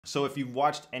So if you've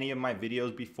watched any of my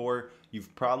videos before,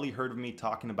 you've probably heard of me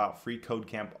talking about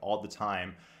freeCodeCamp all the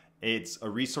time. It's a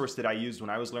resource that I used when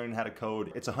I was learning how to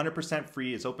code. It's 100%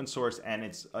 free, it's open source, and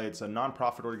it's a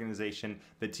nonprofit organization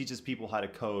that teaches people how to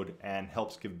code and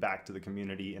helps give back to the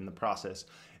community in the process.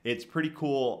 It's pretty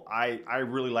cool. I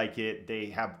really like it. They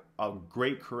have a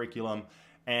great curriculum,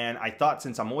 and I thought,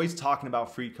 since I'm always talking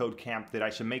about freeCodeCamp, that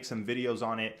I should make some videos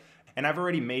on it. And I've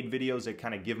already made videos that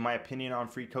kind of give my opinion on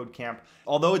freeCodeCamp.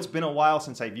 Although it's been a while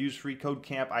since I've used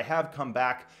freeCodeCamp, I have come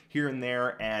back here and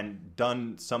there and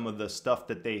done some of the stuff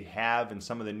that they have and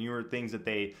some of the newer things that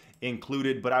they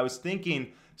included. But I was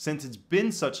thinking, since it's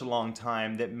been such a long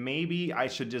time, that maybe I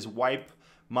should just wipe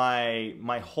my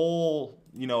whole,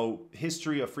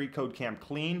 history of freeCodeCamp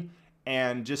clean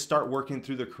and just start working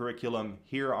through the curriculum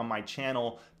here on my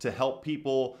channel to help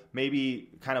people, maybe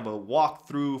kind of a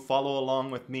walkthrough, follow along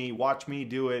with me, watch me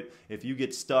do it. If you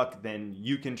get stuck, then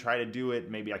you can try to do it.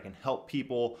 Maybe I can help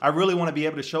people. I really want to be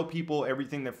able to show people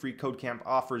everything that freeCodeCamp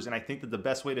offers, and I think that the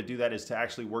best way to do that is to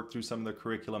actually work through some of the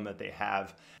curriculum that they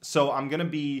have. So I'm gonna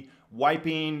be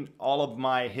wiping all of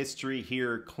my history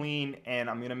here clean,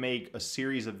 and I'm gonna make a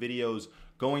series of videos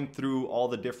going through all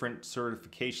the different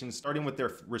certifications, starting with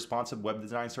their responsive web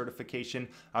design certification.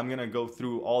 I'm gonna go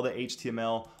through all the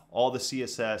HTML, all the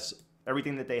CSS,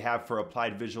 everything that they have for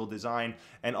applied visual design,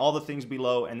 and all the things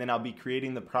below, and then I'll be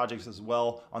creating the projects as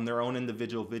well on their own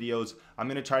individual videos. I'm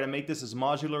gonna try to make this as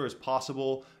modular as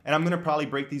possible, and I'm gonna probably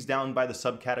break these down by the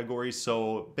subcategories.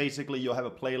 So basically you'll have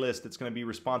a playlist that's gonna be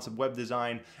responsive web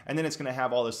design, and then it's gonna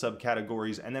have all the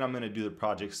subcategories, and then I'm gonna do the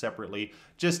projects separately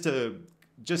just to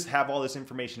have all this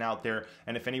information out there.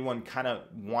 And if anyone kind of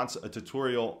wants a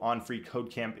tutorial on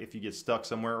freeCodeCamp, if you get stuck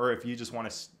somewhere, or if you just want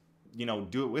to,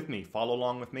 do it with me, follow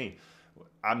along with me,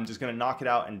 I'm just going to knock it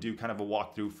out and do kind of a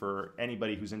walkthrough for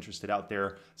anybody who's interested out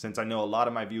there, since I know a lot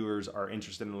of my viewers are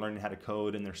interested in learning how to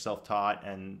code and they're self-taught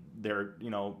and they're,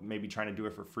 maybe trying to do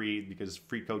it for free, because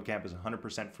freeCodeCamp is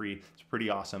 100% free. It's pretty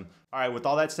awesome. All right, with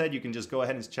all that said, you can just go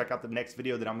ahead and check out the next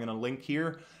video that I'm going to link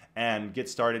here and get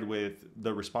started with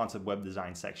the responsive web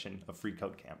design section of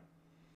freeCodeCamp.